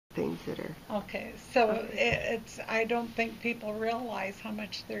things that are. Okay, so it's, I don't think people realize how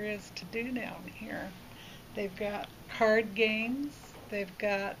much there is to do down here. They've got card games, they've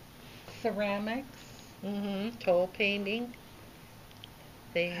got ceramics. Toll painting.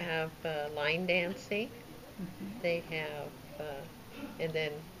 They have line dancing. They have, and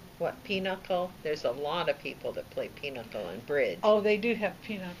then what, pinochle? There's a lot of people that play pinochle and bridge. Oh, they do have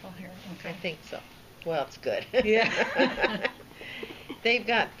pinochle here. Okay. I think so. Well, it's good. Yeah. They've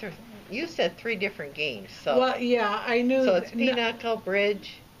got, you said 3 different games. So, well, yeah, I knew. so it's pinochle,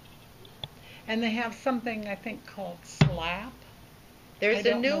 bridge. And they have something I think called slap. There's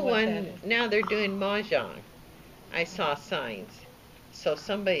a new one, now they're doing mahjong. I saw signs. So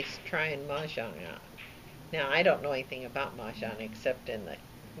somebody's trying mahjong out. Now, I don't know anything about mahjong except in the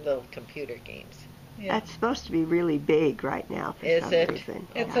little computer games. Yeah. That's supposed to be really big right now for Is some it? reason.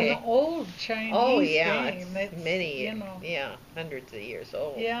 It's Okay. an old Chinese game. It's many, hundreds of years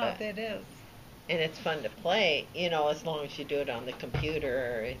old. Yeah, it is. And it's fun to play, as long as you do it on the computer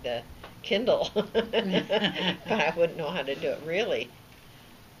or the Kindle. But I wouldn't know how to do it really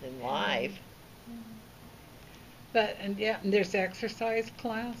in live. But, and there's exercise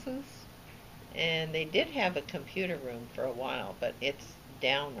classes. And they did have a computer room for a while, but it's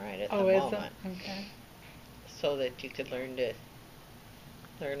down right at the Oh, is moment. it? Okay. So that you could learn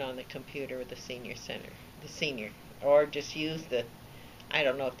on the computer with the senior center, or just use I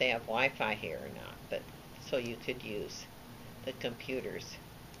don't know if they have Wi-Fi here or not, but so you could use the computers.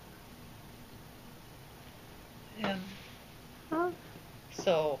 And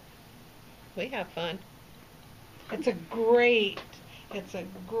So we have fun. it's a great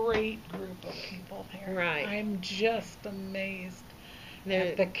group of people here. Right. I'm just amazed They're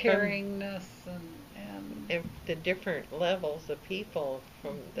at the caringness and the different levels of people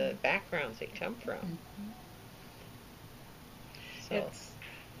from the backgrounds they come from. So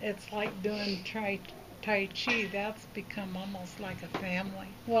it's like doing Tai Chi. That's become almost like a family.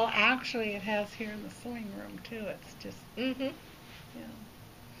 Well, actually, it has here in the sewing room too. It's just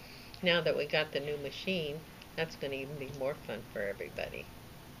Now that we got the new machine, that's going to even be more fun for everybody.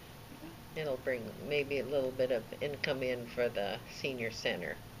 It'll bring maybe a little bit of income in for the senior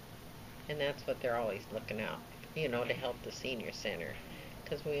center. And that's what they're always looking out, to help the senior center.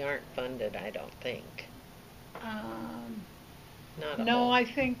 Because we aren't funded, I don't think. Not a no, whole. I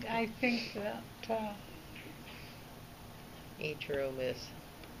think that Each room is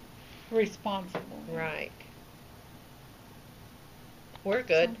responsible. right. We're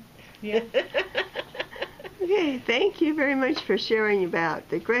good. Yeah. Okay, thank you very much for sharing about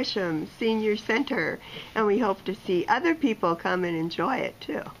the Gresham Senior Center, and we hope to see other people come and enjoy it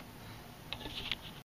too.